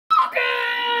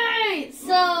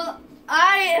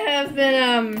I've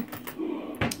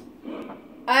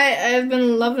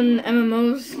been loving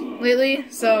MMOs lately,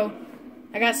 so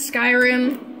I got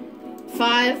Skyrim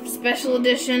 5 Special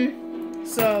Edition,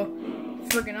 so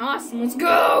freaking awesome. Let's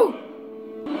go!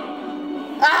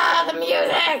 Ah, the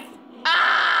music!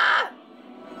 Ah!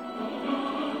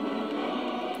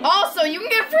 Also, you can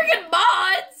get freaking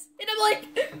mods! And I'm like,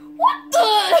 what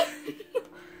the?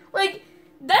 Like,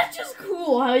 that's just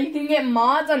cool how you can get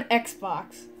mods on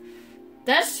Xbox.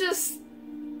 That's just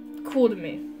cool to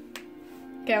me.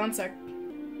 Okay, one sec.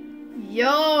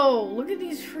 Yo, look at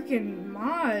these freaking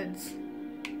mods.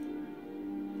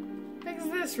 What is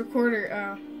this recorder?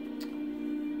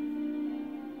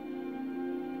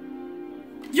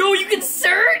 Yo, you can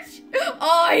search?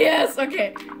 Oh, yes.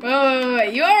 Okay.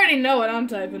 Wait. You already know what I'm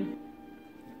typing.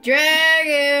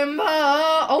 Dragon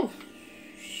Ball. Oh,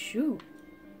 shoot.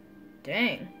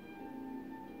 Dang.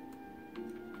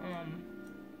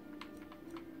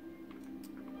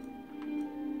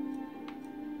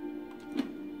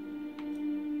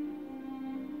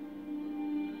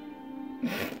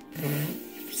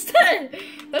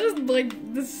 That is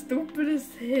like the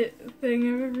stupidest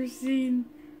thing I've ever seen.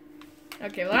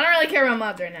 Okay, well I don't really care about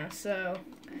mods right now, so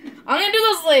I'm gonna do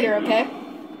those later, okay?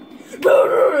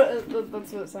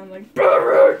 That's what it sounds like.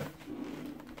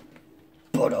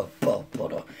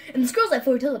 And the scrolls that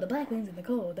foretell the black wings in the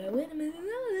cold. Wait a minute.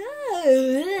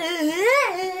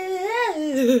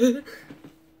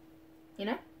 You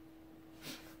know?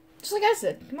 Just like I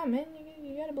said. Come on, man.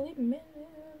 You gotta believe in me, man.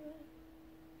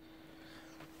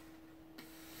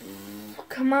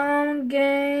 Come on,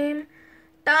 game.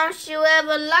 Don't you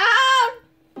ever lie.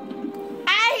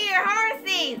 I hear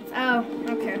horses. Oh,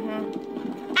 okay. Well,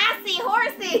 I see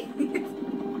horses.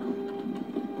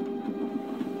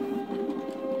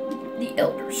 The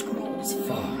Elder Scrolls 5.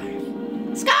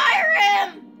 Skyrim!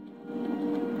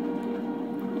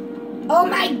 Oh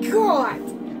my god!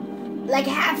 Like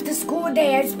half the school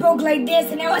day I spoke like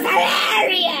this and it was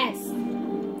hilarious!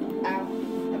 Ow.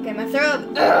 Okay, my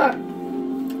throat. Ugh.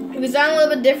 It was on a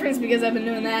little bit different because I've been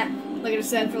doing that, like I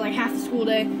said, for like half the school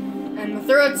day. And my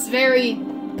throat's very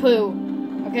poo.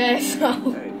 Okay, so.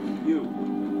 Hey, you.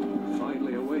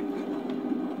 Finally awake.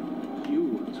 You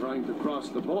were trying to cross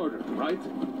the border, right?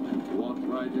 Walked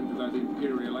right into that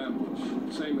Imperial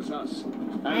ambush. Same as us.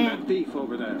 And that thief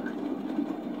over there.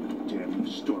 Damn you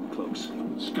stormcloaks.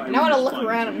 I know how to look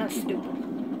around, I'm not stupid.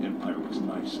 Empire was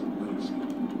nice and lazy.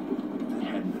 If they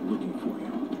hadn't been looking for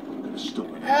you, they could have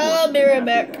stolen. I'll be right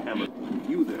back.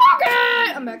 You there.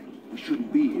 Okay! I'm back. We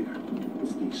shouldn't be here.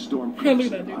 It's these stormcloaks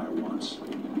the Empire wants.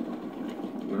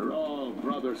 We're all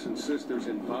brothers and sisters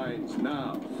in vines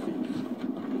now, thief.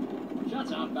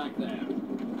 Shut up back there.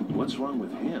 What's wrong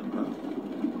with him, huh?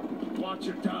 Watch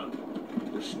your tongue.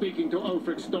 You're speaking to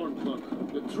Ulfric Stormcloak,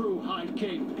 the true High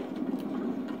King.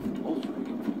 Ulfric?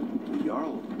 The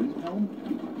Jarl of Windhelm?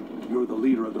 You're the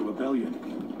leader of the rebellion.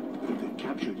 But if they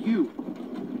captured you...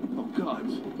 Oh,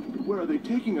 gods. Where are they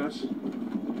taking us?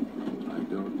 I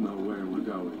don't know where we're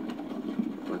going.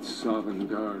 But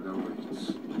Sovngarde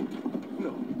awaits.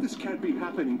 No, this can't be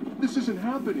happening. This isn't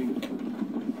happening.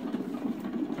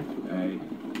 Hey.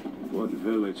 What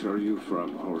village are you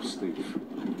from, horse thief?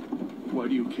 Why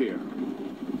do you care?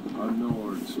 A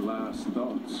Nord's last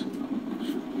thoughts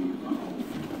should be home.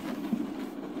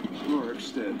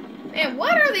 Rorikstead. Man,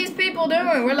 what are these people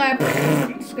doing? We're like,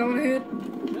 just going ahead.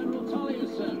 General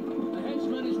Tullius, sir. The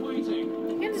henchman is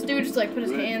waiting. Can't this dude just like put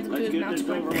his hands into his mouth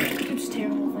and just tear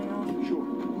the whole thing off? Sure.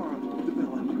 Mara,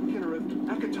 Debella, Kinnereth,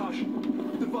 Akatosh,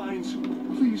 Divines,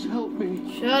 please help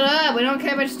me. Shut up! We don't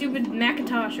care about your stupid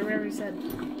Macintosh or whatever he said.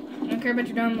 I don't care about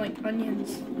your dumb, like,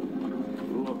 onions.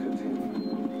 Look at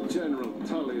him. General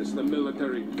Tullius, the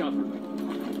military governor.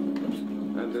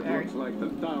 And it looks like the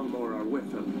Thalmor are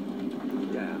with him.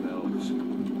 Damn elves.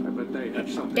 I bet they have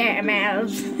something. Damn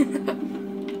elves.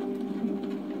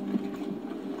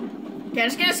 Okay, I'm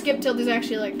just gonna skip till there's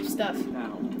actually, like, stuff.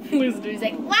 Now. He's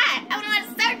like, what? I don't know how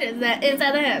to start this. That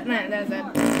inside the house. No, that's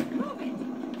that.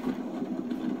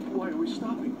 Why are we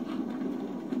stopping?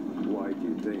 Why do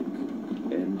you think?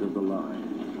 End of the line.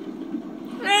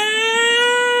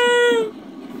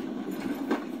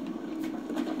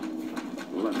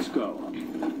 Let's go.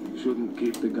 Shouldn't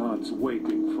keep the gods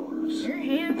waiting for us. Your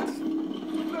hands.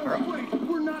 No, wait,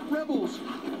 we're not rebels.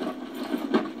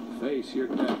 Face your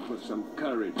death with some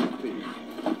courage, thief.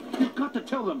 You've got to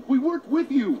tell them we weren't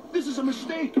with you. This is a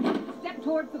mistake. Step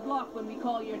towards the block when we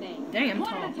call your name. Dang, I'm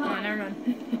tall. Oh, never mind.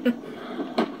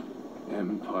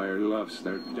 Empire loves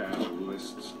their damn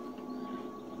lists.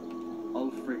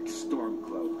 Ulfric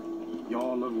Stormcloak,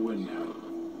 Jarl of Windhelm.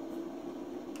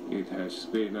 It has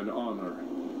been an honor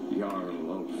Jarl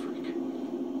Ulfric.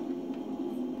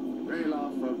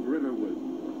 Ralof of Riverwood.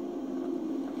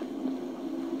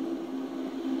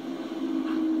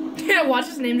 Yeah, watch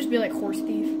his name just be like Horse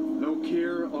Thief.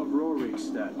 Lokir of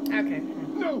Rorikstead. Okay.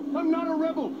 No, I'm not a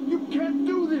rebel. You can't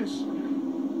do this.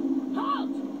 Halt!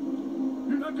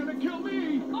 You're not gonna kill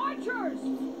me. Archers!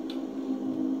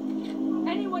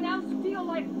 Anyone else feel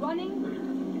like running?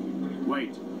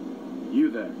 Wait. You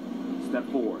there. Step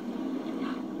forward.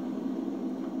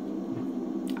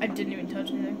 I didn't even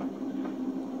touch anything.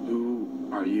 Who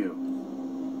are you?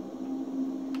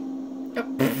 Oh,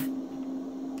 pfft.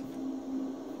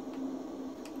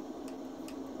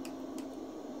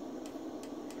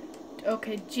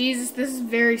 Okay, Jesus, this is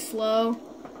very slow.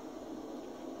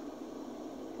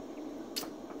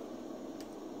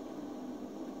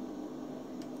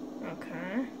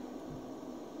 Okay.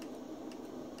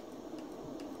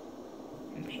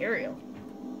 Imperial.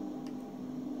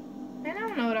 Man, I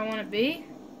don't know what I want to be.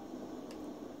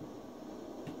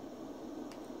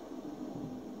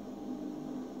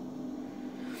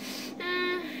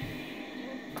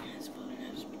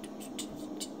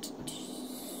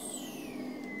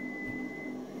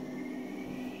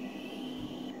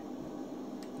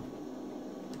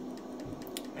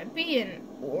 I'd be an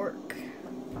orc.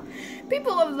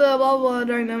 People of the blah blah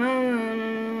during the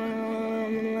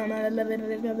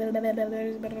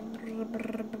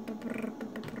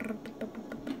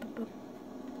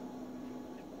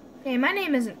Hey, my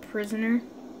name isn't Prisoner.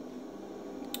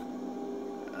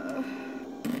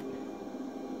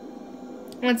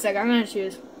 One sec, I'm gonna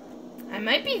choose. I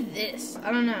might be this.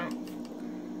 I don't know.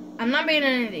 I'm not being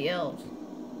any of the elves.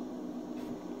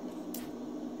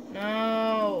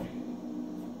 No.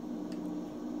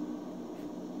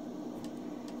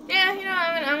 Yeah, you know,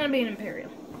 I'm gonna be an Imperial.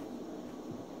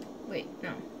 Wait,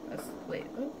 no. Wait.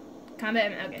 Oh.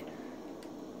 Combat, okay.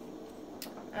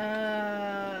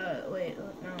 Wait,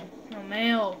 no. No,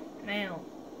 male.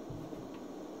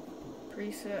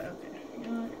 Preset, okay. You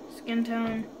know what? Skin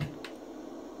tone.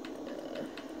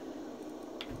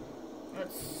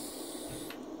 Let's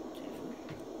do...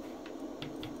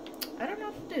 I don't know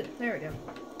what to do. There we go.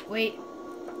 Wait.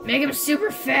 Make him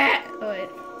super fat! Oh, wait.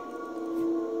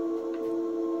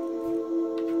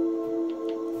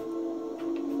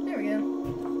 There we go.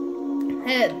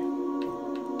 Head.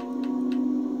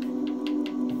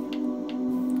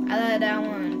 I like that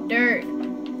one. Dirt.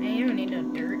 Man, you don't need no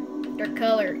dirt. Dirt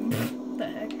color. What the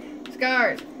heck?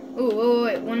 Scars. Ooh,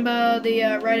 wait. One about the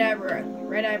right eyebrow.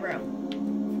 Right eyebrow.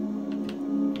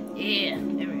 Yeah,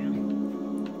 there we go.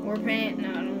 War paint. No,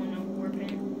 I don't want no war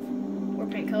paint. War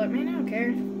paint color. Man, I don't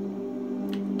care.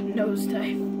 Nose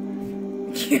type.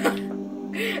 Yeah.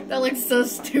 That looks so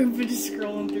stupid just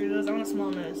scrolling through those. I want a small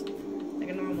nose. Like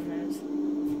a normal nose.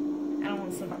 I don't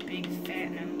want some big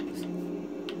fat nose.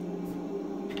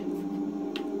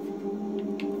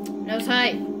 Nose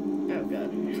height. Oh god.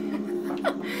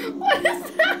 What is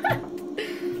that?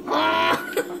 Oh,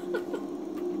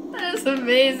 that is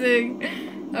amazing.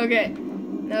 Okay.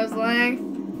 Nose length.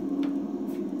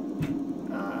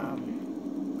 I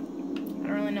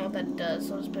don't really know what that does,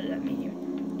 so I'll just put it at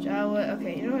medium. Jawa.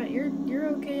 Okay, you know what? You're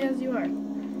okay as you are.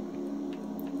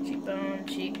 Cheekbone,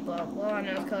 cheek, blah blah.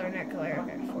 Nose color, neck color.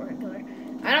 Okay, forehead color.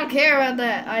 I don't care about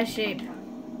that. Eye shape.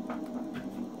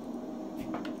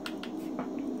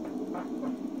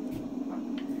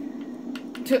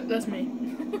 That's me.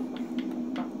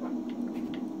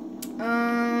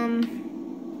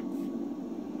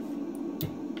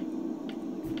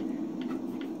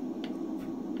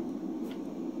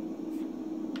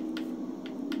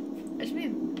 It should be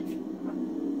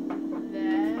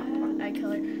that eye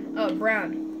color. Oh, brown.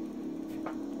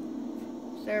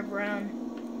 Is there brown?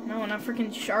 No, not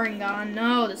freaking Sharingan.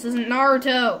 No, this isn't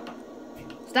Naruto.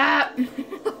 Stop.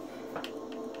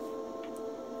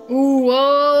 Ooh,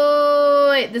 whoa,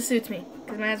 wait, this suits me.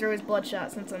 Because my eyes are always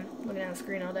bloodshot since I'm looking at the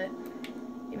screen all day.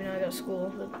 Even though I go to school,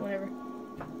 but whatever.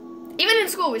 Even in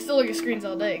school, we still look at screens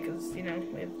all day because, you know,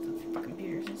 we have the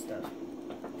computers and stuff.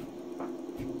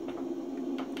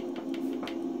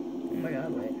 Oh my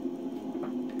god, wait.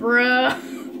 Bruh.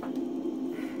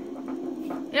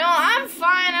 You know, I'm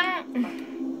fine, I don't...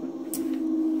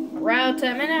 Route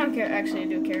time, man, I don't care. Actually, I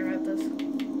do care about this.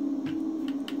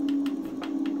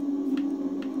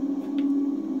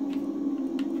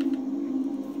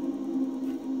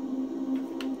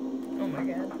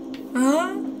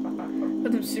 Huh?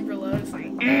 Put them super low. It's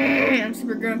like, I'm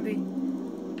super grumpy.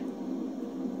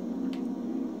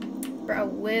 Brow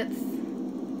width.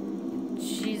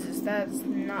 Jesus, that does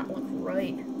not look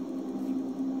right.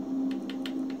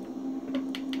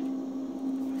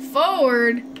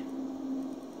 Forward.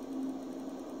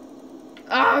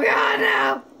 Oh god,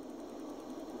 no!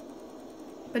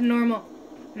 But normal.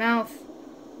 Mouth.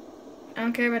 I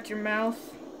don't care about your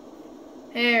mouth.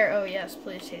 Hair. Oh yes,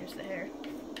 please change the hair.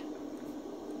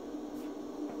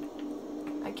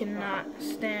 I cannot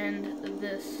stand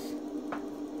this.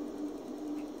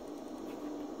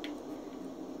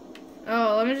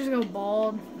 Oh, let me just go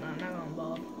bald. No, I'm not going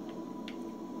bald.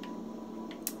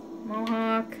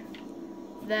 Mohawk.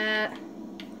 That.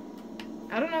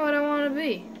 I don't know what I want to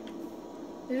be.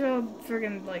 These are all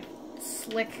friggin' like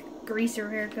slick greaser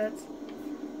haircuts.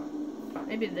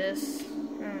 Maybe this. I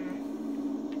don't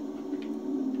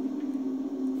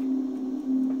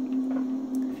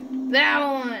know. That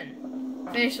one!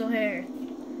 Facial hair.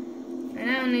 And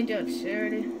I don't need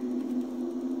dexterity.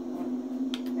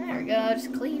 There we go,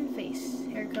 just clean face.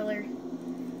 Hair color.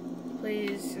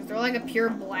 Please. Is there like a pure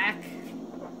black?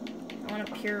 I want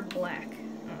a pure black.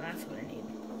 Oh, that's what I need.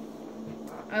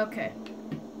 Okay.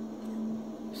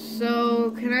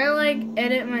 So, can I like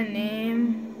edit my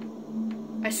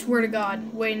name? I swear to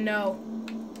God. Wait, no.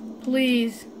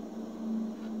 Please.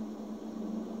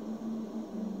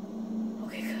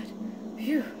 Okay, good.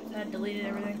 Phew. That deleted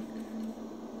everything.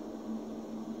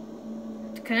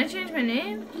 Can I change my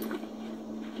name?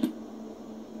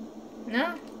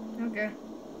 No? Okay.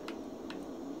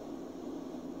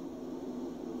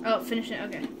 Oh, finish it.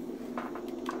 Okay.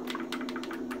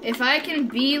 If I can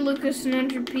be Lucas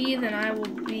 100p, then I will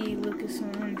be Lucas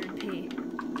 100p.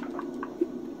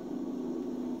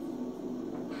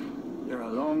 You're a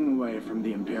long way from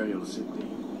the Imperial City.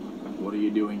 What are you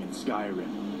doing in Skyrim?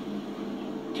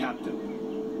 Captain,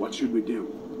 what should we do?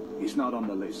 He's not on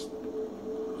the list.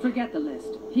 Forget the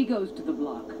list. He goes to the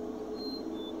block.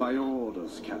 By your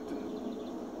orders, Captain.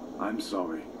 I'm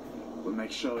sorry. We'll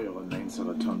make sure your remains are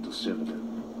returned to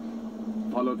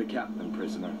Cyrodiil. Follow the captain,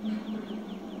 prisoner.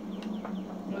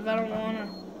 What if I don't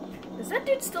wanna? Is that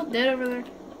dude still dead over there?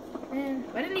 Man,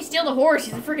 why didn't he steal the horse?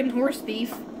 He's a freaking horse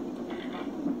thief.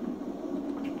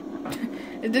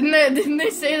 Didn't they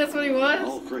say that's what he was?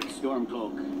 Ulfric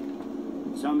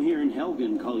Stormcloak. Some here in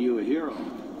Helgen call you a hero,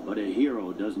 but a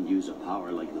hero doesn't use a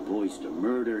power like the voice to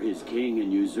murder his king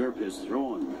and usurp his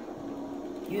throne.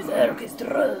 Usurp his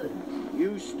throne.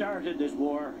 You started this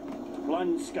war,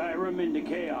 plunged Skyrim into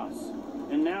chaos,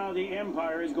 and now the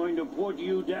Empire is going to put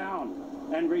you down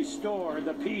and restore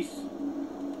the peace.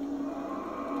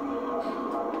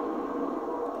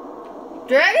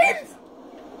 Dragons!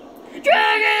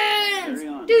 Dragons! Carry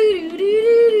on.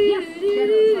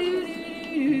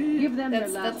 Give them their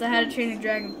last That's a How to rites. Train a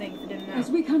Dragon thing, if you didn't know. As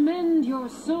we commend your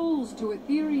souls to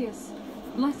Aetherius,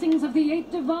 blessings of the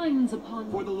 8 divines upon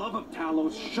you. For the love of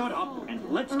Talos, shut up and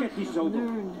let's get this over.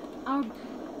 Learn.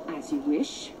 As you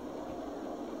wish.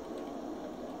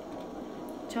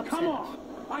 Chop Come set. on!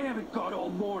 I haven't got all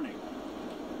morning.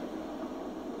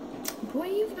 Boy,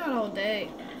 you've got all day.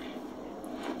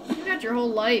 You've got your whole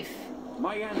life.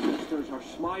 My ancestors are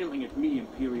smiling at me,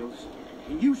 Imperials.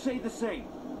 Can you say the same?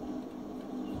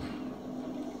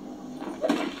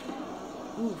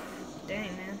 Oof.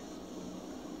 Dang, man.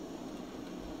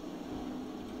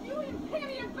 You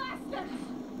Imperial bastards!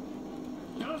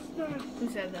 Justice! Who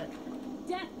said that?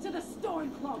 Death to the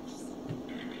Stormcloaks!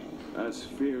 As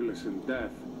fearless in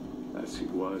death as he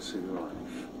was in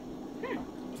life.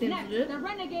 Seems Next, legit. the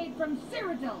renegade from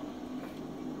Cyrodiil.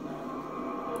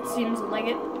 Seems like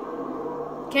it.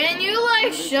 Can you,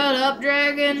 like, shut up, Did you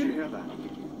dragon? hear that?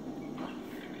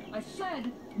 I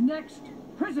said, next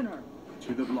prisoner.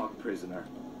 To the block, prisoner.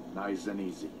 Nice and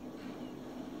easy.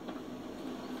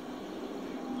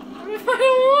 What if I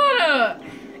don't wanna?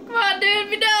 Come on, dude,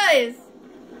 be nice.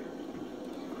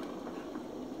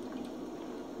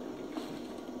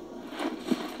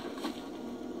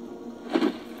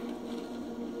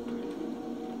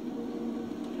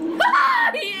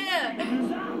 Yeah!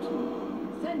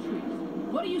 Sentries,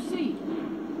 what do you see?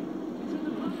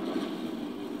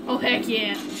 Oh, heck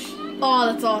yeah. Oh,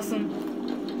 that's awesome.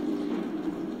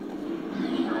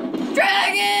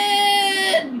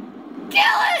 Dragon!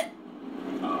 Kill it!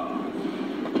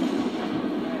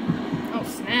 Oh,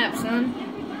 snap, son.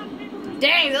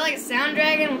 Dang, is that like a sound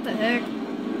dragon? What the heck?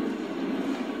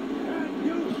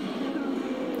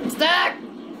 Stuck!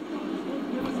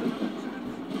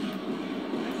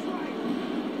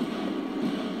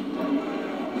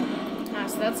 Ah,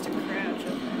 so that's to crouch.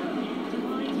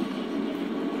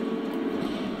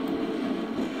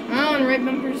 Oh, and right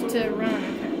bumpers to run.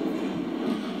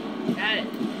 Okay. Got it.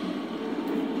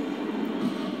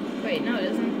 Wait, no, it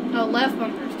isn't. Oh, left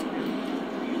bumpers to run.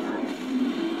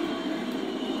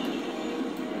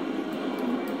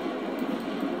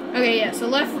 Okay, yeah, so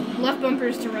left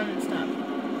bumpers to run and stop.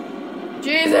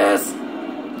 Jesus!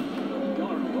 God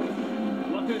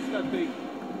thing.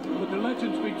 Would the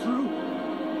legends be true?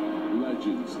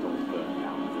 Legends don't burn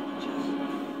down villages.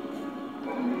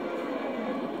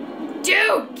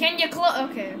 Dude, can you close?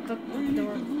 Okay, the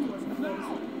door wasn't closed.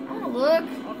 Oh, look.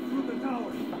 Up through the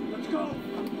tower. Let's go.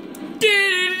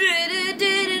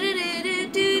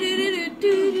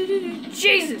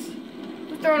 Jesus!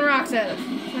 They're throwing rocks at us.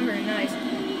 It's not very nice.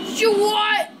 You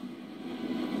what?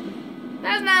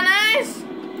 That's not nice.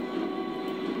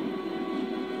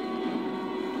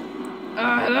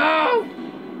 Hello?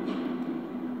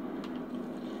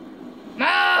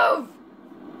 Move!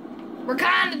 We're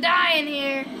kinda dying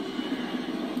here.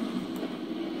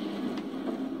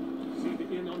 See the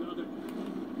inn on the other.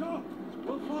 No,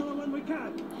 we'll follow when we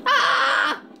can.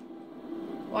 Ah!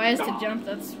 Why is to jump?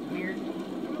 That's weird.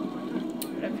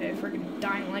 Okay, freaking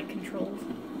dying light controls.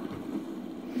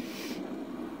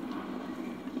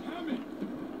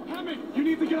 Hammond, you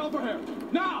need to get over here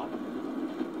now.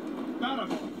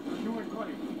 Baron, you and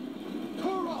Clay.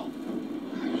 Toro.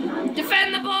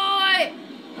 Defend the boy!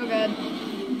 Oh god.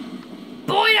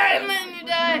 Boy, I didn't let you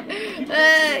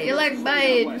die! You're like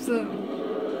bite or something.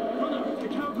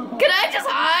 Can I just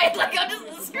hide? Like, I'm just.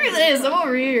 Screw this, I'm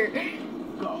over here.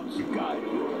 God's guide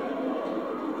you.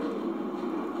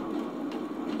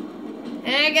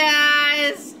 Hey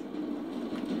guys!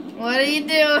 What are you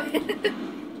doing?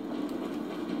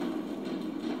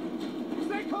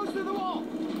 Stay close to the wall.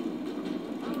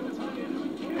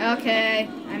 Okay,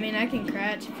 I mean, I can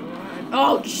crouch if you want.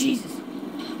 Oh, Jesus!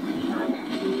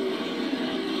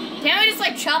 Can't we just,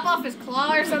 like, chop off his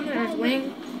claw or something, or his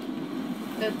wing?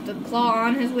 The claw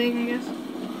on his wing, I guess.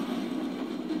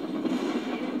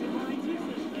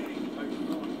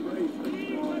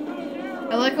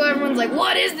 I like how everyone's like,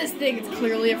 what is this thing? It's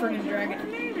clearly a freaking dragon.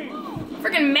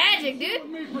 Freaking magic, dude!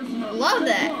 I love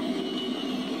that.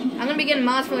 I'm gonna be getting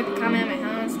mods for, like, the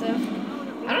Kamehameha and stuff.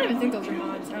 I don't even think those are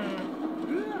mods. I don't know.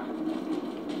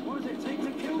 What does it take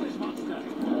to kill this monster?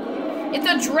 It's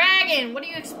a dragon! What do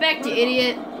you expect, you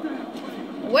idiot?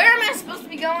 Where am I supposed to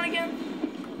be going again?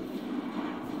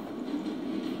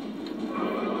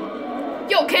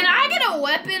 Yo, can I get a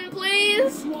weapon,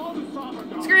 please?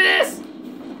 Screw this!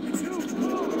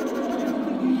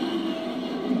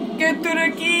 Get to the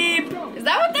keep! Is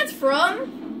that what that's from?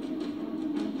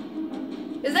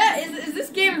 Is this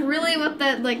game really what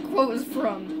that, like, quote is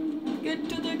from? Get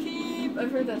to the keep!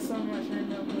 I've heard that so much, I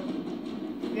know, but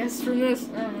I guess it's from this,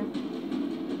 I don't know.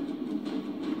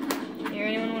 Here,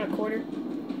 anyone want a quarter?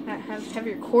 Have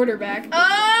your quarter back.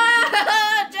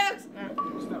 Ah! Jokes!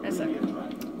 No, that's okay.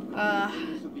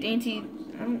 Dainty.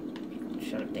 I don't.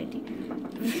 Shut up, Dainty.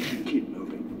 Keep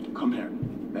moving. Come here.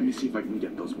 Let me see if I can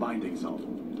get those bindings off.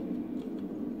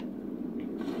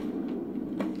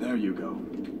 There you go.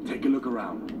 Take a look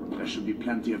around. There should be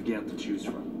plenty of gear to choose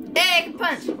from. Egg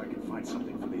punch! Let's see if I can find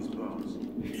something for these bones.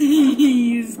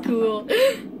 He's cool.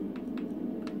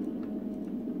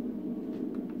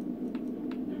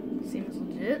 Seems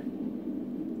legit.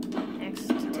 X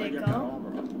to take off.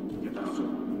 Get that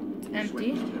sword. It's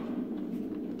empty.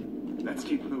 Let's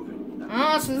keep moving.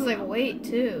 Oh, so there's like weight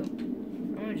too.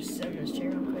 I'm gonna just sit in this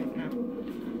chair real quick. No.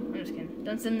 I'm just kidding.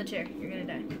 Don't sit in the chair. You're gonna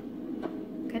die.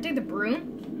 Can I take the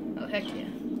broom? Oh, heck yeah.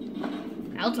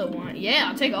 Alto wine. Yeah,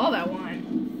 I'll take all that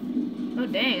wine. Oh,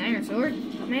 dang. Iron sword.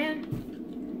 Man.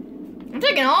 I'm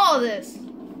taking all of this.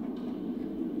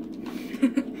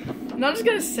 I'm not just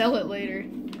gonna sell it later.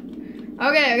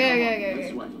 Okay.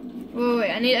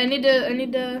 Wait. I need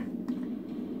to.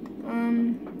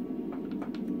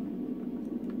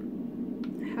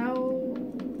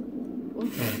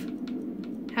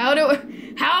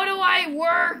 How do I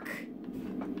work?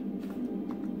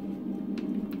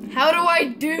 How do I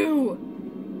do?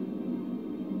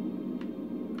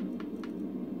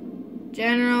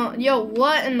 General, yo,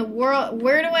 what in the world?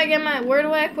 Where do I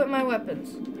equip my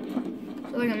weapons?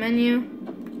 So like a menu.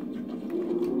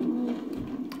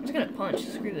 I'm just gonna punch.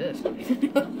 Screw this. I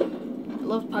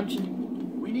love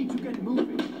punching. We need to get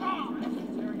moving.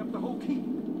 Tearing up the whole keep.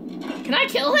 Can I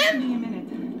kill Give me a him? minute.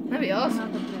 That'd be awesome.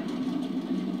 Another breath.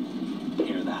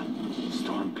 Hear that?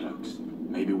 Stormcloaks.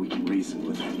 Maybe we can reason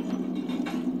with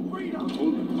them. Freedom!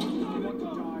 Hold it. You want to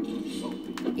die?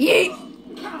 Yeet!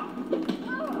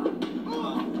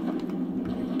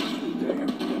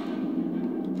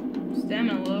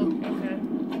 Stamina low. Okay.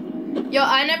 Yo,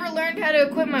 I never learned how to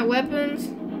equip my weapons.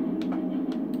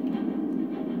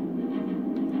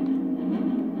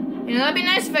 You know, that'd be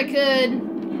nice if I could.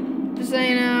 Just so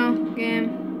you know,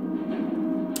 game.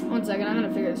 1 second, I'm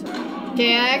gonna figure this out.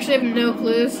 Okay, I actually have no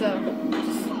clue, so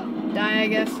just die, I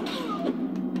guess.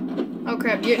 Oh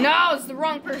crap! No, it's the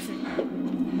wrong person.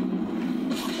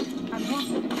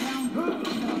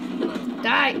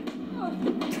 Die.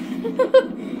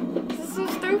 This is so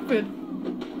stupid.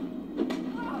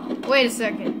 Wait a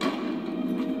second.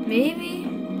 Maybe?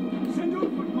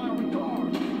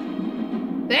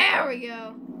 There we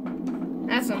go.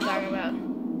 That's what I'm talking about.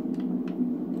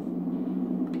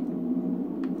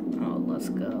 Oh, let's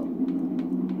go.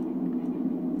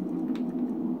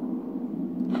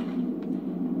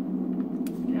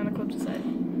 Can't equip this side.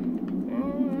 Oh, I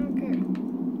don't care.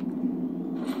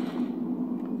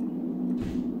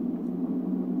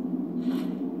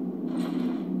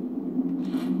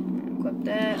 Equip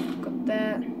that, equip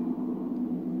that.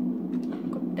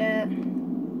 Equip that.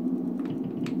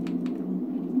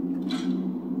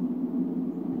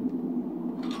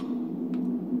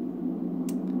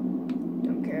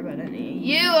 Don't care about any of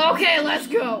you. Okay, let's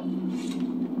go.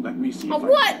 Let me see. Oh,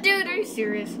 what, dude? Are you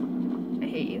serious? I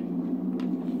hate you.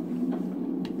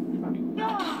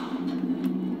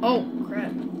 Oh,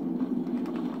 crap.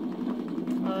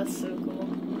 Oh, that's so cool.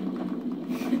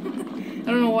 I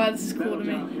don't know why this is cool to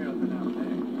me.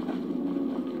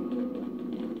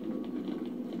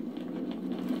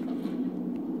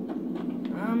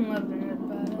 I'm loving it.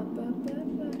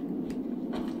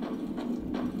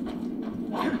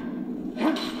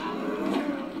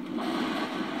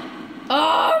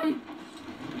 Oh,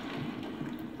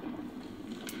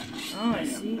 I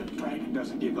see. The dragon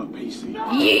doesn't give up easy.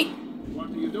 Yeet! What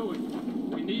are you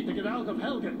doing? We need to get out of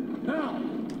Helgen. Now!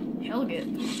 Helget.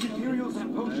 Materials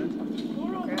and potions.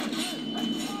 Crap.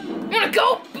 I'm gonna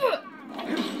go!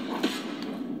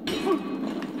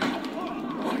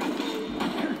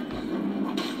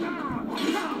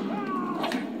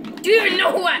 Do you even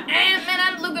know who I am? Man,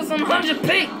 I'm Lucas from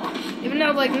 100p! Even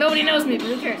though, like, nobody knows me, but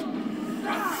who cares?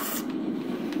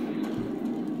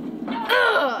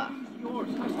 Ah!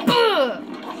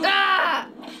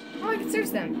 Oh, I can search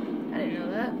them. I didn't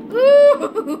know that.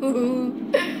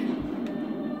 Ooh!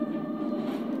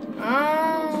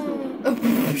 Oh.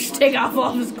 Just take off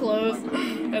all his clothes.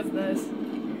 That's nice.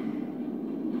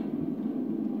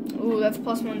 Ooh, that's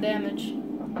 +1 damage.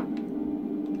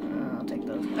 I'll take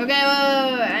those. Okay,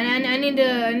 wait. I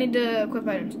need to equip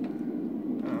items.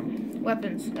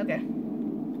 Weapons. Okay.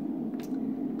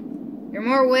 You're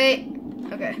more weight.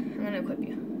 Okay, I'm gonna equip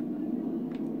you.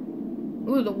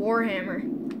 Ooh, the Warhammer.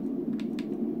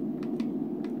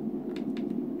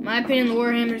 In my opinion, the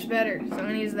Warhammer's better, so I'm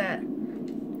gonna use that.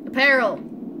 Apparel.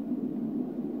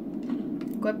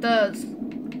 Equip those.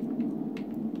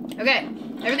 Okay,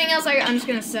 everything else I'm just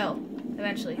gonna sell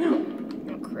eventually. Oh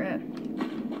crap!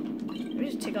 Let me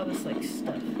just take all this like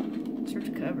stuff.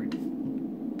 Search covered.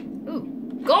 Ooh,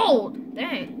 gold!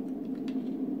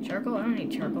 Dang. Charcoal? I don't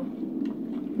need charcoal.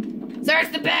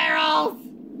 Search the barrels!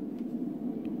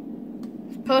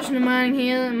 Potion of minor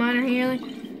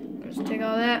healing. Just take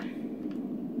all that.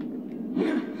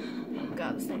 Oh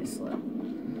god, this thing is slow.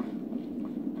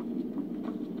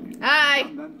 Hi!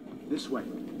 This way.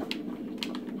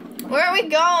 Where are we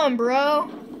going, bro?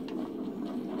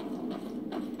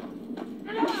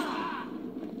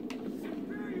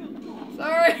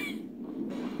 Sorry.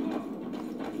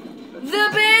 The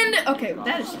bandit. Okay,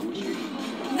 that is just weird.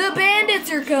 The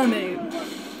bandits are coming.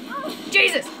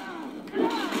 Jesus.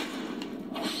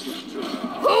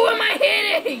 Who am I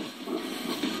hitting?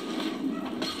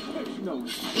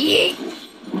 Yeet.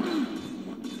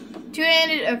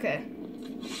 Two-handed. Okay.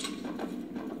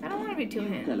 I don't want to be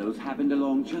two-handed. Fellows happened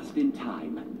along just in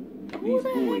time. These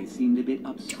boys seemed a bit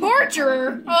upset.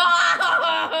 Torturer.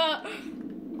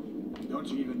 Don't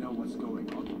you even know what's going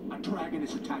on? A dragon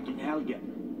is attacking Helgen.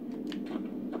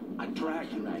 A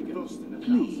dragon.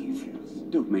 Please,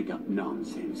 don't make up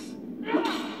nonsense.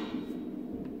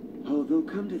 Although,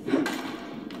 come to think,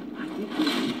 I think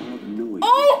there's an odd noise.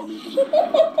 Oh!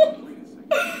 Wait a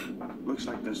second. Looks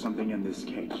like there's something in this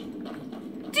cage.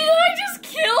 Did I just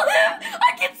kill him?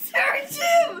 I can search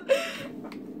him!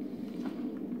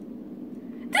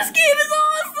 This game is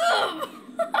awesome!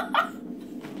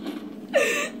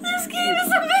 This game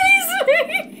is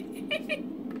amazing!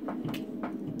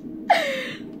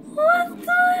 What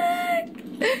the heck?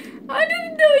 I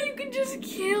didn't know you could just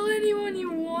kill anyone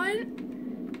you want.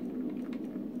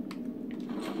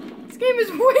 This game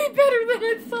is way better than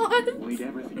I thought. We'll eat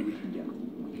everything we can get.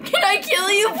 Can I kill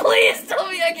you? Please tell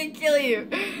me I can kill you.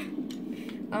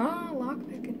 Ah,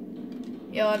 lockpicking.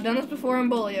 Yo, I've done this before on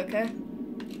Bully, okay?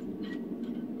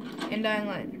 In Dying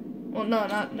Light. Well, no,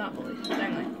 not Bully.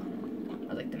 Dying Light. I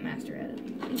was like the master at it.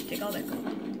 Just take all that gold.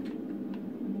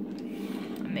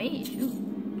 A mage, ooh.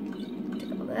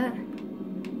 Take all that.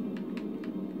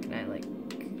 Can I, like,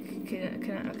 can I,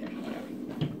 okay, whatever.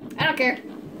 I don't care.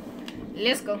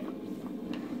 Let's go.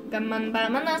 Come on,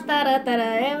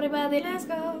 everybody, let's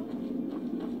go.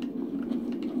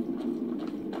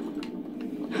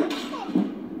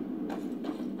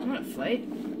 fight.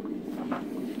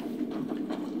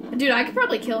 Dude, I could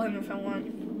probably kill him if I want.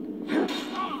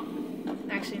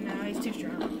 Actually, no, he's too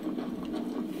strong.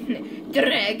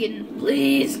 Dragon,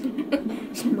 please.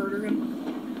 Just murder him.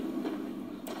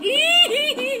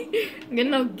 I'm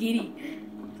getting all giddy.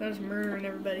 So I'm just murdering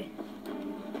everybody.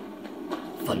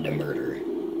 Fun to murder.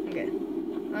 Okay.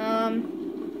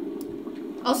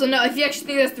 Also, no, if you actually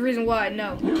think that's the reason why,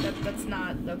 no, that's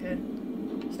not, okay.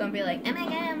 Just don't be like, oh my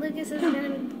god, Lucas is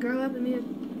gonna grow up and be a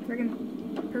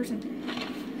freaking person.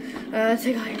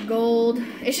 Take all your gold.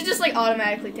 It should just, like,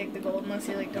 automatically take the gold unless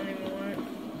you, like, don't even want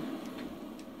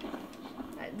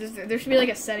it. There should be, like,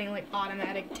 a setting, like,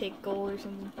 automatic take gold or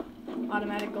something.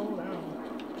 Automatic gold, I don't know.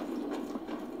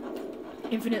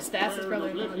 Infinite stats is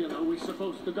probably Where in Oblivion are we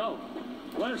supposed to go?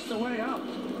 Where's the way out?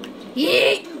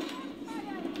 Yeet!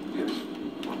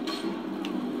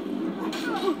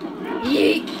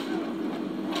 Yeet!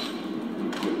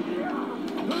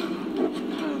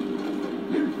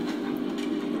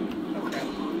 Okay.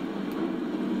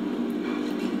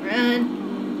 Run.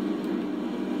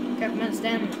 Crap, I'm out of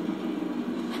stamina.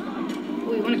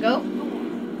 Oh, you wanna go?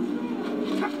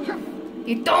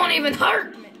 You don't even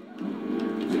hurt me!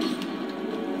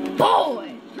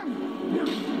 Boy!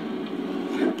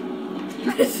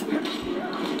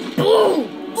 Ooh!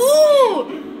 Ooh!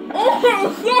 Oh my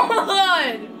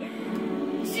god!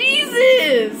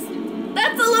 Jesus!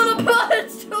 That's a little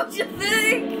much, don't you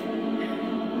think?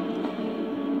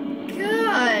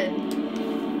 God!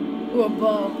 Ooh, a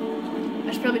bow. I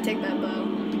should probably take that bow.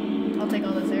 I'll take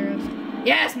all those arrows.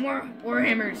 Yes, more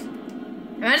warhammers!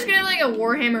 Am I just gonna have like a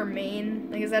warhammer main?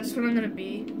 Like, is that just what I'm gonna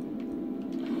be?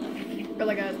 Or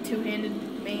like a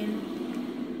two-handed main?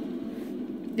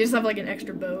 They just have like an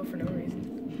extra bow for no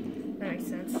reason. That makes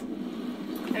sense.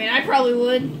 I mean, I probably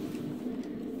would.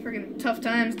 Freaking tough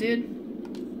times, dude.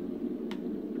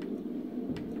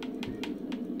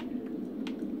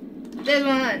 This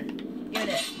one. Give it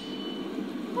it.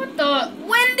 What the?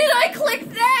 When did I click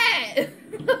that?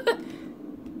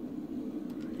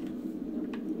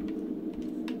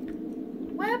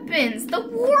 Weapons. The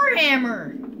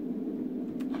warhammer.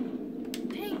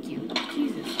 Thank you.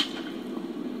 Jesus.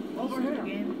 Over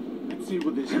here. Let's see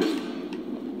what this is.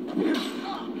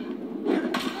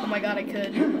 Oh my god, I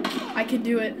could. I could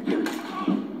do it.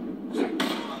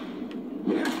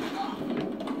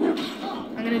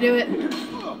 I'm gonna do it.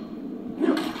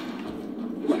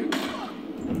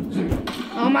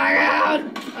 Oh my god!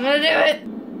 I'm gonna do it!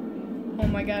 Oh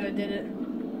my god, I did it.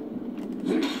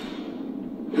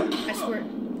 I swear.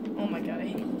 Oh my god, I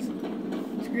hate this.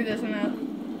 Screw this one out.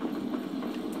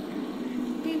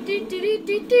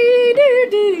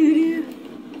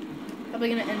 Probably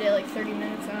gonna end it at like 30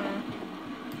 minutes, I don't know.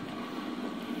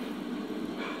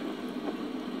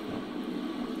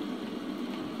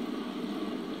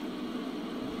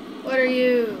 What are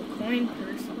you? Coin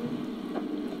person?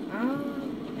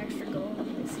 Oh, extra gold.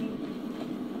 I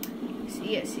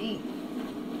see. I see.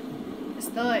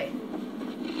 Estoy.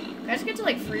 Can I just get to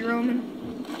like free roaming?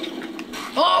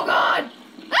 Oh god!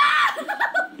 Ah!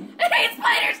 I hate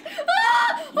spiders! Ah!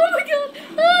 Oh my god!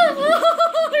 Ah!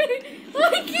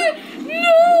 I can't!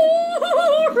 No!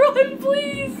 Run,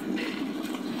 please!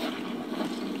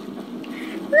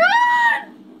 Run!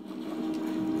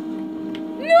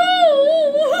 No!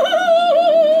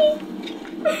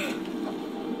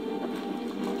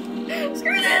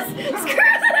 Screw this! Screw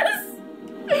this!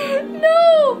 No!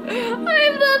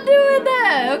 I'm not doing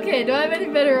that! Okay, do I have any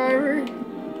better armor?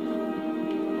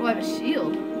 Oh, I have a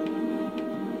shield.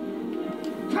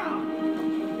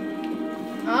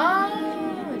 Oh,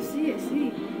 I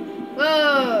see.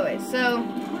 Whoa, wait, so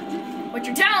what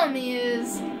you're telling me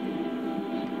is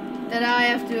that I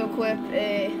have to equip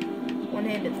a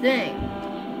one-handed thing.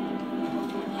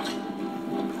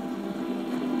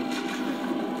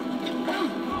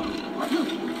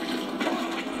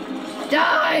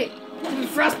 Die!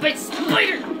 Frostbite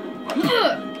spider!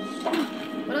 Ugh.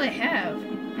 What do they have?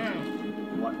 Oh.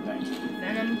 What next?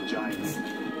 Venom. Giants.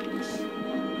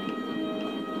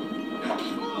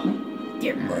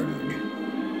 Get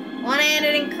murdered.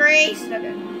 One-handed increase.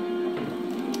 Okay.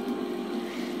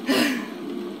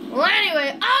 Well, anyway,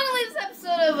 I'm gonna leave this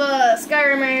episode of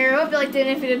Skyrim right here. I hope you liked it.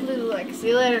 And if you did, please like. See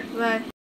you later. Bye.